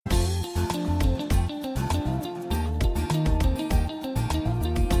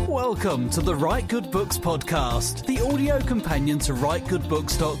Welcome to the Write Good Books podcast, the audio companion to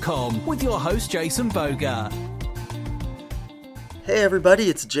WriteGoodBooks.com, with your host Jason Bogart. Hey everybody,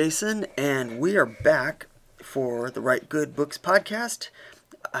 it's Jason, and we are back for the Write Good Books podcast.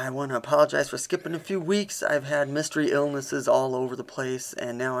 I want to apologize for skipping a few weeks. I've had mystery illnesses all over the place,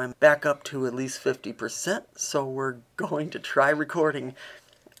 and now I'm back up to at least 50%, so we're going to try recording.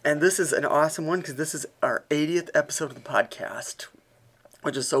 And this is an awesome one because this is our 80th episode of the podcast,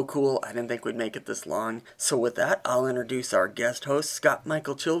 which is so cool. I didn't think we'd make it this long. So with that, I'll introduce our guest host, Scott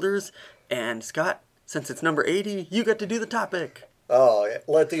Michael Childers. And Scott, since it's number 80, you get to do the topic. Oh,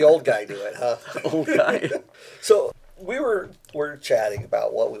 let the old guy do it, huh? Old guy. So we were chatting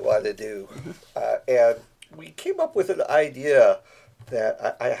about what we wanted to do, and we came up with an idea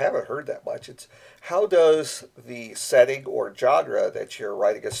that I haven't heard that much. It's how does the setting or genre that you're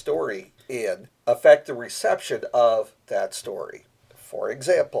writing a story in affect the reception of that story? For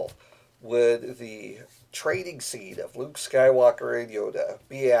example, would the training scene of Luke Skywalker and Yoda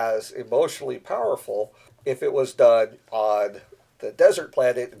be as emotionally powerful if it was done on the desert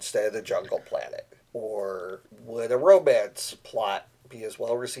planet instead of the jungle planet? Or would a romance plot be as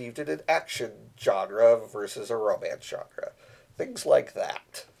well received in an action genre versus a romance genre? Things like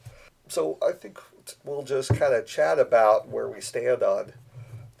that. So I think we'll just kind of chat about where we stand on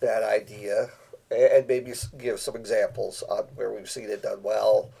that idea and maybe give some examples on where we've seen it done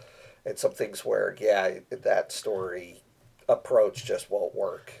well and some things where, that story approach just won't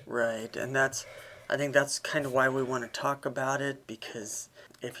work. Right, and I think that's kind of why we want to talk about it, because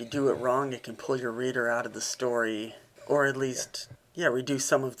if you do it wrong, it can pull your reader out of the story, or at least, reduce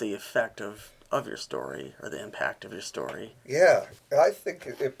some of the effect of your story, or the impact of your story. Yeah, and I think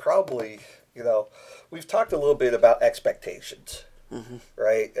it probably, we've talked a little bit about expectations,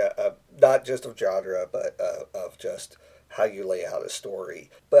 right? Not just of genre, but of just how you lay out a story.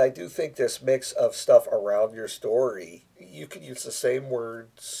 But I do think this mix of stuff around your story, you can use the same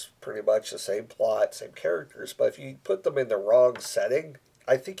words, pretty much the same plot, same characters, but if you put them in the wrong setting,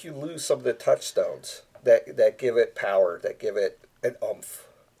 I think you lose some of the touchstones that give it power, that give it an oomph,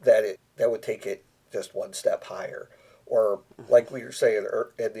 that would take it just one step higher. Or, like we were saying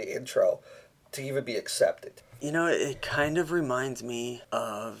in the intro, to even be accepted. It kind of reminds me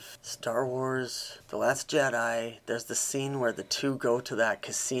of Star Wars, The Last Jedi. There's the scene where the two go to that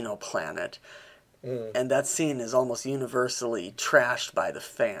casino planet. And that scene is almost universally trashed by the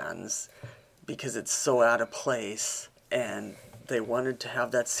fans because it's so out of place. And they wanted to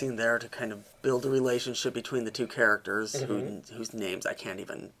have that scene there to kind of build a relationship between the two characters whose names I can't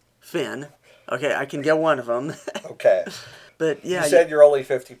even... Finn. Okay, I can get one of them. Okay. But you said you're only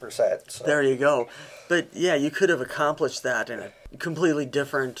 50%. So. There you go. But you could have accomplished that in a completely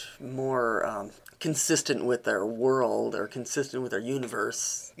different, more consistent with their world or consistent with their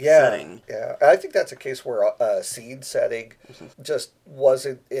universe setting. Yeah, I think that's a case where a scene setting just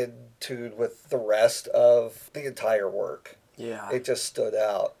wasn't in tune with the rest of the entire work. Yeah. It just stood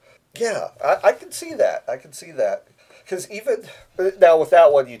out. Yeah, I can see that. Because even now with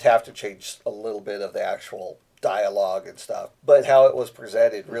that one, you'd have to change a little bit of the actual dialogue and stuff. But how it was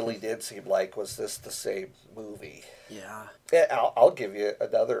presented really did seem like, was this the same movie? Yeah. And I'll give you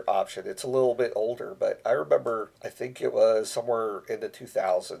another option. It's a little bit older, but I remember, I think it was somewhere in the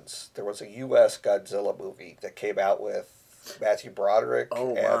 2000s, there was a U.S. Godzilla movie that came out with Matthew Broderick.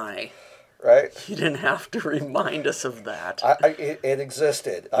 Oh, my. Right? You didn't have to remind us of that. It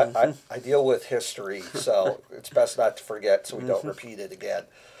existed. I deal with history, so it's best not to forget so we don't repeat it again.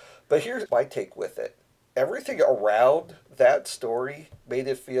 But here's my take with it. Everything around that story made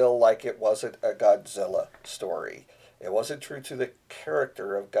it feel like it wasn't a Godzilla story. It wasn't true to the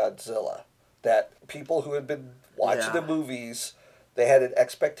character of Godzilla. That people who had been watching the movies, they had an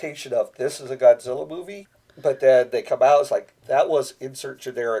expectation of this is a Godzilla movie. But then they come out, it's like, that was insert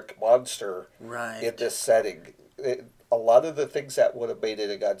generic monster in this setting. A lot of the things that would have made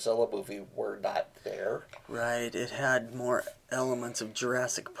it a Godzilla movie were not there. Right. It had more elements of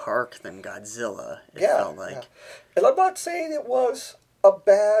Jurassic Park than Godzilla, it felt like. Yeah. And I'm not saying it was a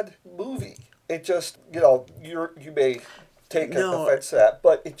bad movie. It just, you may take offense to that,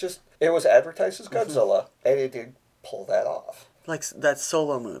 but it was advertised as Godzilla, and it didn't pull that off. Like that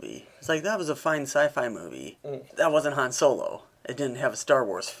Solo movie. It's like, that was a fine sci-fi movie. That wasn't Han Solo. It didn't have a Star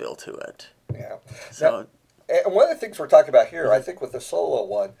Wars feel to it. Yeah. So, and one of the things we're talking about here, I think with the Solo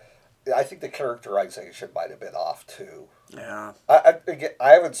one, I think the characterization might have been off too. Yeah. I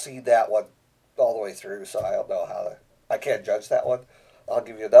haven't seen that one all the way through, so I don't know I can't judge that one. I'll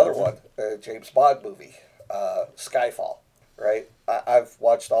give you another one, a James Bond movie, Skyfall, right? I've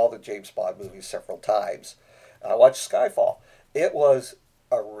watched all the James Bond movies several times. I watched Skyfall. It was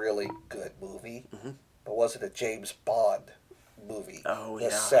a really good movie, but was it a James Bond movie? Oh, the yeah.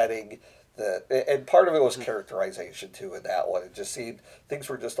 setting, and part of it was characterization too in that one. It just seemed things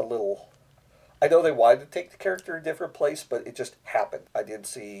were just a little. I know they wanted to take the character in a different place, but it just happened. I didn't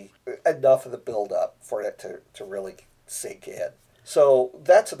see enough of the build up for it to really sink in. So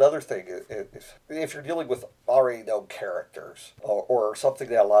that's another thing. If you're dealing with already known characters or something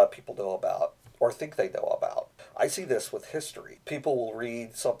that a lot of people know about or think they know about, I see this with history. People will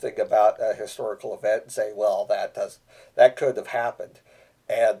read something about a historical event and say, well, that could have happened.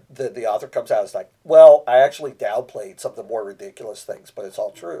 And then the author comes out and is like, well, I actually downplayed some of the more ridiculous things, but it's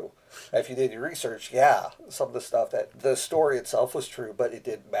all true. And if you did your research, yeah, some of the stuff that the story itself was true, but it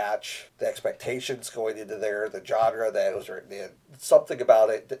didn't match the expectations going into there, the genre that it was written in. Something about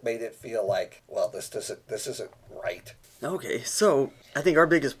it that made it feel like, well, this isn't right. Okay, so I think our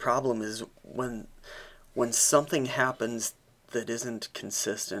biggest problem is when something happens that isn't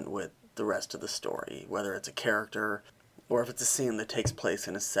consistent with the rest of the story, whether it's a character or if it's a scene that takes place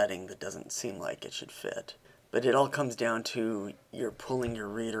in a setting that doesn't seem like it should fit. But it all comes down to you're pulling your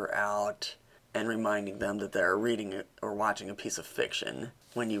reader out and reminding them that they're reading or watching a piece of fiction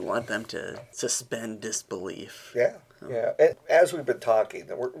when you want them to suspend disbelief. Yeah, yeah. And as we've been talking,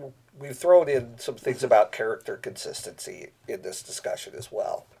 we've thrown in some things about character consistency in this discussion as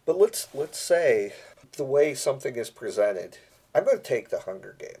well. But let's say the way something is presented, I'm going to take The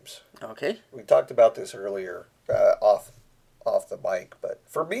Hunger Games. Okay. We talked about this earlier off the mic, but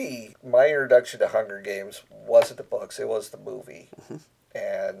for me, my introduction to Hunger Games wasn't the books, it was the movie.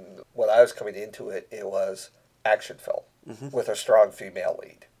 And when I was coming into it, it was action film with a strong female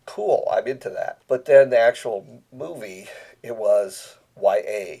lead. Cool, I'm into that. But then the actual movie, it was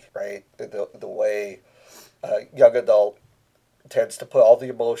YA, right? The way a young adult tends to put all the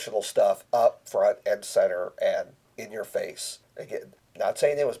emotional stuff up front and center and in your face. Again, not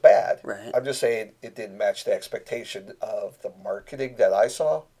saying it was bad. Right. I'm just saying it didn't match the expectation of the marketing that I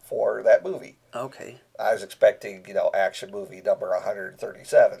saw for that movie. Okay. I was expecting, action movie number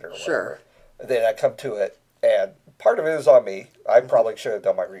 137 or whatever. Sure. And then I come to it, and part of it is on me. I probably should have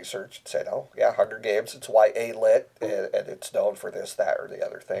done my research and said, oh, yeah, Hunger Games, it's YA lit, and it's known for this, that, or the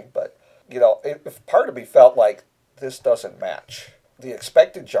other thing. But, part of me felt like this doesn't match. The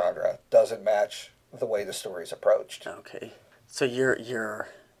expected genre doesn't match the way the story's approached. Okay. So you're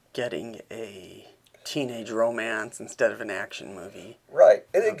getting a teenage romance instead of an action movie. Right.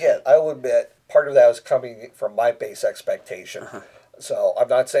 And again, I will admit, part of that was coming from my base expectation. So I'm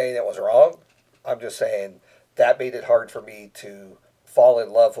not saying it was wrong. I'm just saying that made it hard for me to fall in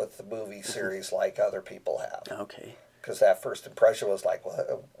love with the movie series like other people have. Okay. Because that first impression was like,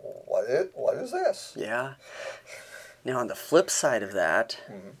 what is this? Yeah. Now, on the flip side of that,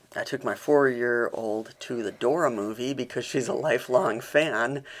 I took my 4-year-old to the Dora movie because she's a lifelong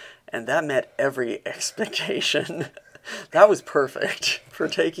fan, and that met every expectation. That was perfect for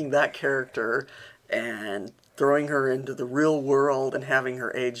taking that character and throwing her into the real world and having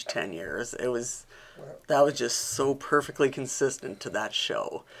her age 10 years. That was just so perfectly consistent to that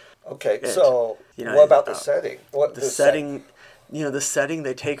show. Okay, so what about the setting? The setting... the setting,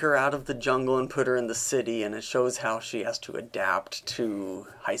 they take her out of the jungle and put her in the city, and it shows how she has to adapt to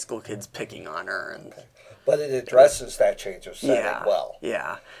high school kids picking on her. Okay. But it addresses that change of setting well.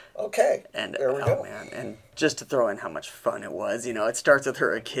 Yeah. Okay, and there we go. Man, and just to throw in how much fun it was, it starts with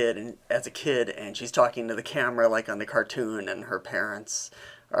her as a kid, and she's talking to the camera like on the cartoon, and her parents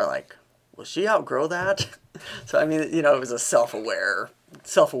are like, will she outgrow that? So, it was a self-aware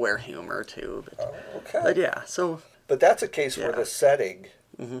humor, too. Okay. But yeah, so... But that's a case where the setting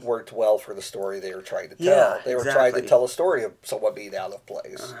worked well for the story they were trying to tell. Yeah, they were trying to tell a story of someone being out of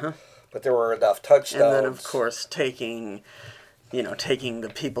place. But there were enough touchstones. And then, of course, taking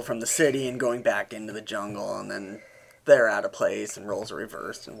the people from the city and going back into the jungle, and then they're out of place and roles are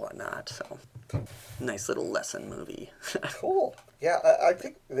reversed and whatnot. So, nice little lesson movie. Cool. Yeah, I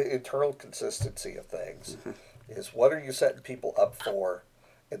think the internal consistency of things is what are you setting people up for,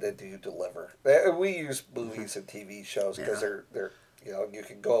 and then do you deliver? We use movies and TV shows because they're you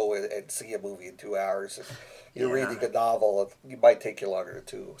can go and see a movie in 2 hours. And you're reading a novel, it might take you longer than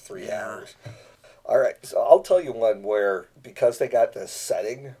 2 or 3 hours. All right, so I'll tell you one where, because they got the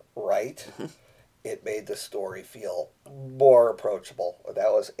setting right, it made the story feel more approachable.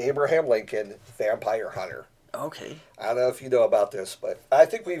 That was Abraham Lincoln, Vampire Hunter. Okay. I don't know if you know about this, but I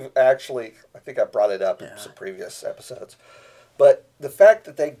think I brought it up in some previous episodes. But the fact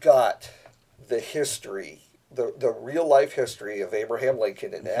that they got the history, the real-life history of Abraham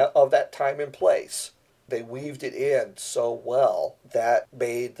Lincoln and of that time and place, they weaved it in so well that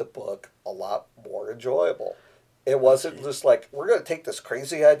made the book a lot more enjoyable. It wasn't just like, we're going to take this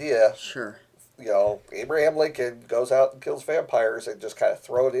crazy idea, Sure. Abraham Lincoln goes out and kills vampires and just kind of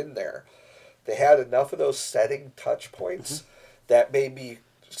throw it in there. They had enough of those setting touch points that made me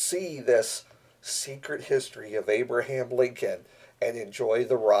see this secret history of Abraham Lincoln and enjoy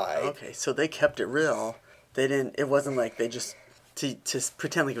the ride. Okay, so they kept it real. They didn't. It wasn't like they just to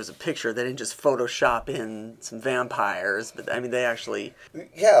pretend like it was a picture. They didn't just Photoshop in some vampires. But I mean, they actually.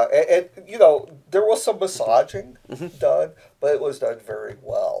 Yeah, and there was some massaging done, but it was done very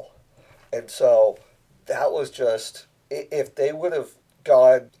well. And so that was just, if they would have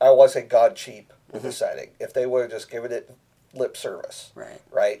I want to say gone cheap with the setting, if they would have just given it lip service,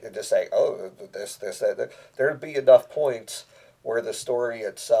 right, and just saying, oh, this, that, there'd be enough points where the story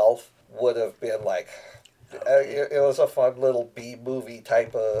itself would have been like, it was a fun little B-movie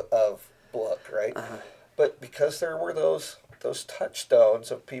type of book, right? But because there were those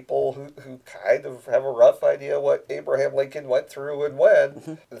touchstones of people who kind of have a rough idea what Abraham Lincoln went through and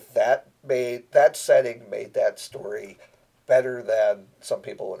when, that setting made that story better than some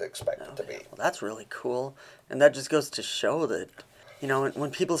people would expect it to be. Well, that's really cool. And that just goes to show that,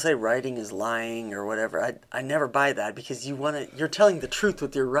 when people say writing is lying or whatever, I never buy that, because you're telling the truth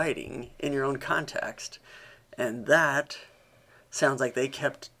with your writing in your own context. And that sounds like they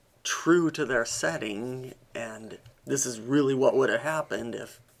kept true to their setting, and this is really what would have happened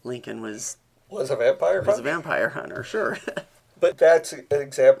if Lincoln was a vampire hunter. Was a vampire hunter, sure. But that's an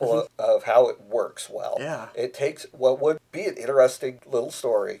example of how it works well. Yeah. It takes what would be an interesting little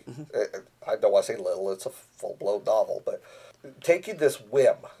story. I don't want to say little, it's a full-blown novel, but taking this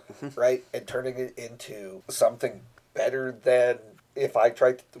whim, right, and turning it into something better than if I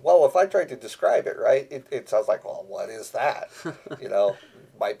tried to describe it, right, it sounds like, well, what is that?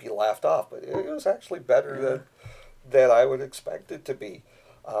 Might be laughed off, but it was actually better than I would expect it to be,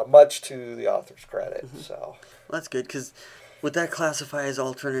 much to the author's credit. So well, that's good, because would that classify as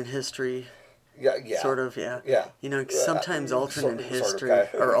alternate history? Yeah. Sort of, yeah. Yeah. Sometimes alternate history,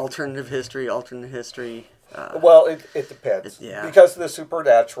 or alternate history. Well, it depends. Yeah. Because of the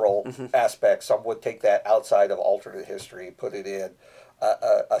supernatural aspect, some would take that outside of alternate history, put it in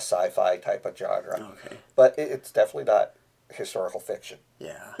a sci-fi type of genre. Okay. But it's definitely not historical fiction.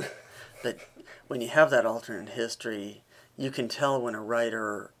 Yeah. But when you have that alternate history, you can tell when a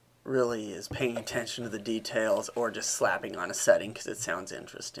writer really is paying attention to the details or just slapping on a setting because it sounds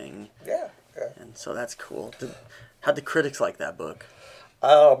interesting. Yeah. And so that's cool. How'd the critics like that book?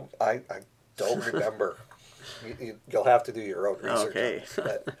 I don't remember. You'll have to do your own research. Okay.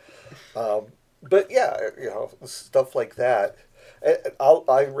 But yeah, stuff like that.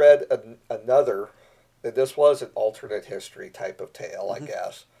 I read another, and this was an alternate history type of tale, I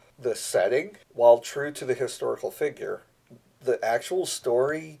guess. The setting, while true to the historical figure, the actual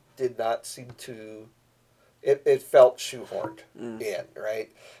story did not seem to... It felt shoehorned in,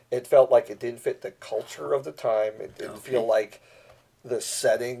 right? It felt like it didn't fit the culture of the time. It didn't feel like the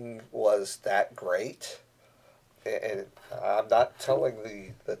setting was that great. And I'm not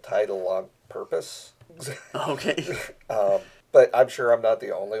telling the title on purpose. Okay. But I'm sure I'm not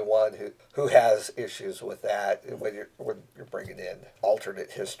the only one who has issues with that when you're bringing in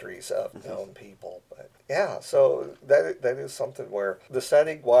alternate histories of known people. But yeah, so that is something where the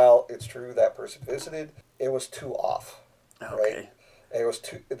setting, while it's true that person visited, it was too off. Okay.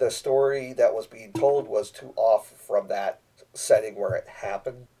 Right? The story that was being told was too off from that setting where it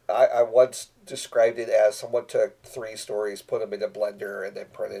happened. I once described it as someone took 3 stories, put them in a blender, and then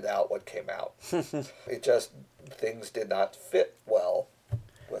printed out what came out. Things did not fit well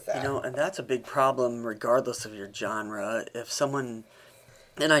with that. And that's a big problem regardless of your genre. If someone,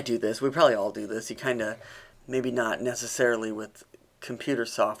 and I do this, we probably all do this, you kind of, maybe not necessarily with computer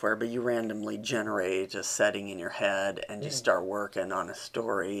software, but you randomly generate a setting in your head and just start working on a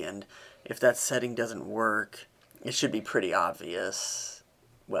story. And if that setting doesn't work, it should be pretty obvious.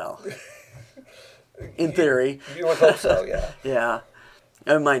 Well, in theory. You would hope so, yeah. Yeah.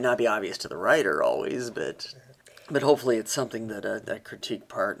 It might not be obvious to the writer always, but hopefully it's something that a critique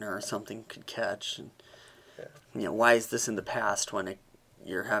partner or something could catch. And, why is this in the past when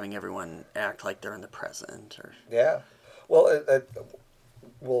you're having everyone act like they're in the present? Or yeah. Well,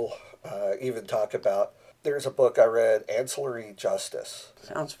 we'll even talk about, there's a book I read, Ancillary Justice.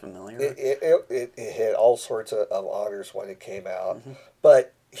 Sounds familiar. It hit all sorts of honors when it came out.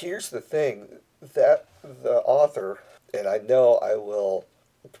 But here's the thing, that the author, and I know I will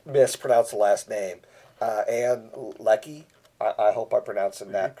mispronounce the last name, Anne Leckie, I hope I'm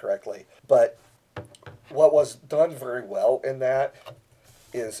pronouncing that correctly. But what was done very well in that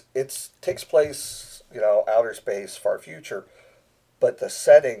is it takes place, outer space, far future, but the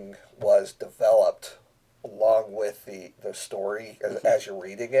setting was developed along with the story as you're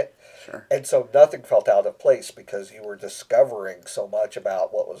reading it. Sure. And so nothing felt out of place because you were discovering so much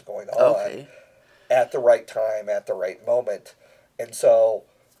about what was going on at the right time, at the right moment. And so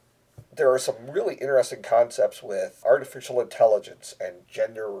there are some really interesting concepts with artificial intelligence and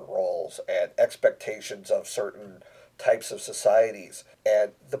gender roles and expectations of certain types of societies.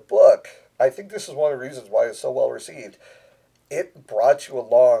 And the book, I think this is one of the reasons why it's so well received. It brought you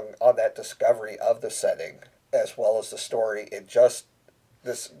along on that discovery of the setting as well as the story in just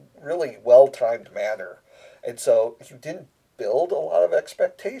this really well-timed manner. And so you didn't build a lot of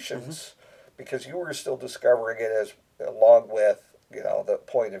expectations because you were still discovering it as along with, the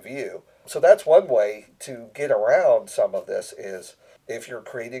point of view. So that's one way to get around some of this is if you're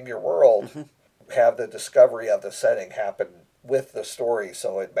creating your world, have the discovery of the setting happen with the story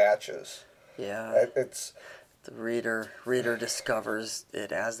so it matches. Yeah. It's the reader discovers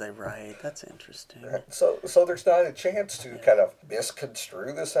it as they write. That's interesting. So there's not a chance to kind of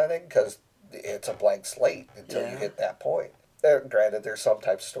misconstrue the setting because it's a blank slate until you hit that point. Granted, there's some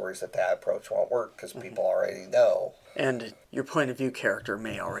types of stories that approach won't work because people already know. And your point of view character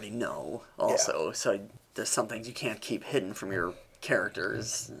may already know also. Yeah. So there's some things you can't keep hidden from your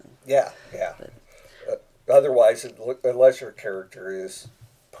characters. Yeah. Otherwise, unless your character is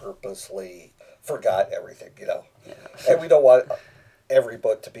purposely forgot everything, Yeah. And we don't want every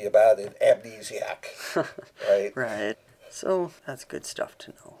book to be about an amnesiac, right? Right. So that's good stuff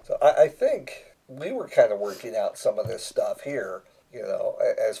to know. So I think we were kind of working out some of this stuff here,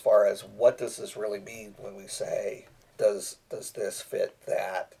 as far as what does this really mean when we say, does this fit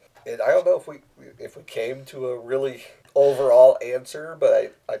that? And I don't know if we came to a really overall answer,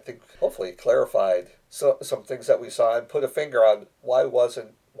 but I think hopefully it clarified some things that we saw and put a finger on why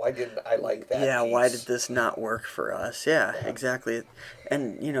didn't I like that piece? Why did this not work for us? Yeah, exactly.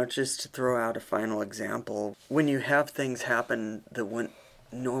 And, just to throw out a final example, when you have things happen that wouldn't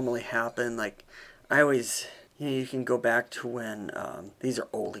normally happen, like I always, you can go back to when, these are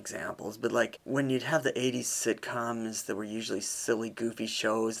old examples, but like when you'd have the 80s sitcoms that were usually silly, goofy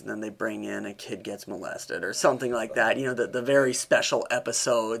shows, and then they bring in a kid gets molested or something like that, the very special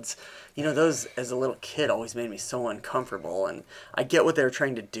episodes, those as a little kid always made me so uncomfortable. And I get what they're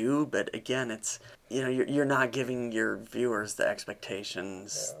trying to do, but again, it's, you're not giving your viewers the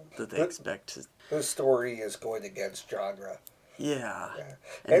expectations that they expect. The story is going against genre. Yeah.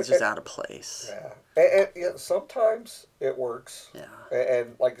 And it's just out of place. Yeah. And sometimes it works. Yeah.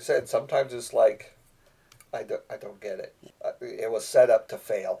 And like I said, sometimes it's like, I don't get it. It was set up to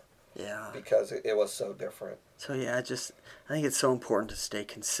fail. Yeah. Because it was so different. So yeah, I think it's so important to stay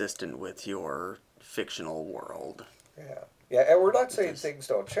consistent with your fictional world. Yeah. Yeah, and we're not saying things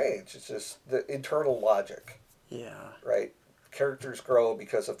don't change. It's just the internal logic. Yeah. Right? Characters grow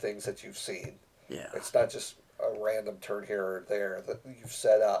because of things that you've seen. Yeah. It's not just a random turn here or there that you've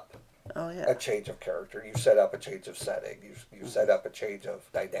set up a change of character. You've set up a change of setting. You've set up a change of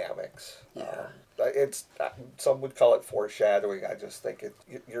dynamics. Yeah. It's some would call it foreshadowing. I just think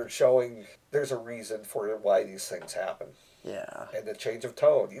you're showing there's a reason for why these things happen. Yeah. And the change of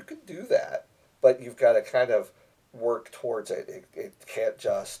tone, you can do that, but you've got to kind of work towards it. It can't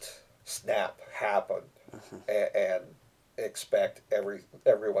just snap happen and expect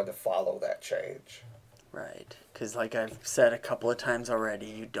everyone to follow that change. Right, because like I've said a couple of times already,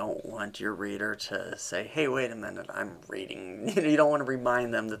 you don't want your reader to say, hey, wait a minute, I'm reading. You don't want to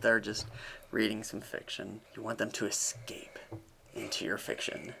remind them that they're just reading some fiction. You want them to escape into your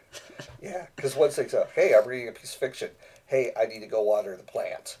fiction. Yeah, because once they say, hey, I'm reading a piece of fiction. Hey, I need to go water the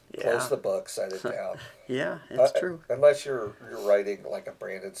plants. Yeah. Close the book, set it down. Yeah, it's true. Unless you're writing like a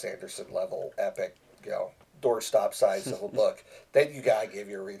Brandon Sanderson level epic, doorstop size of a book, then you got to give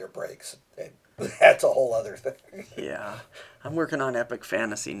your reader breaks. And that's a whole other thing. Yeah. I'm working on epic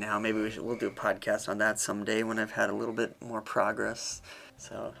fantasy now. Maybe we'll do a podcast on that someday when I've had a little bit more progress.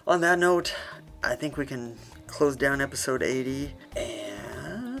 So, on that note, I think we can close down episode 80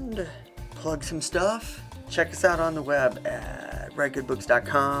 and plug some stuff. Check us out on the web at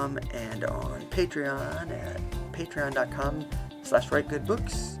writegoodbooks.com and on Patreon at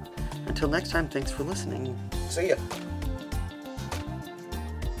patreon.com/writegoodbooks. Until next time, thanks for listening. See ya.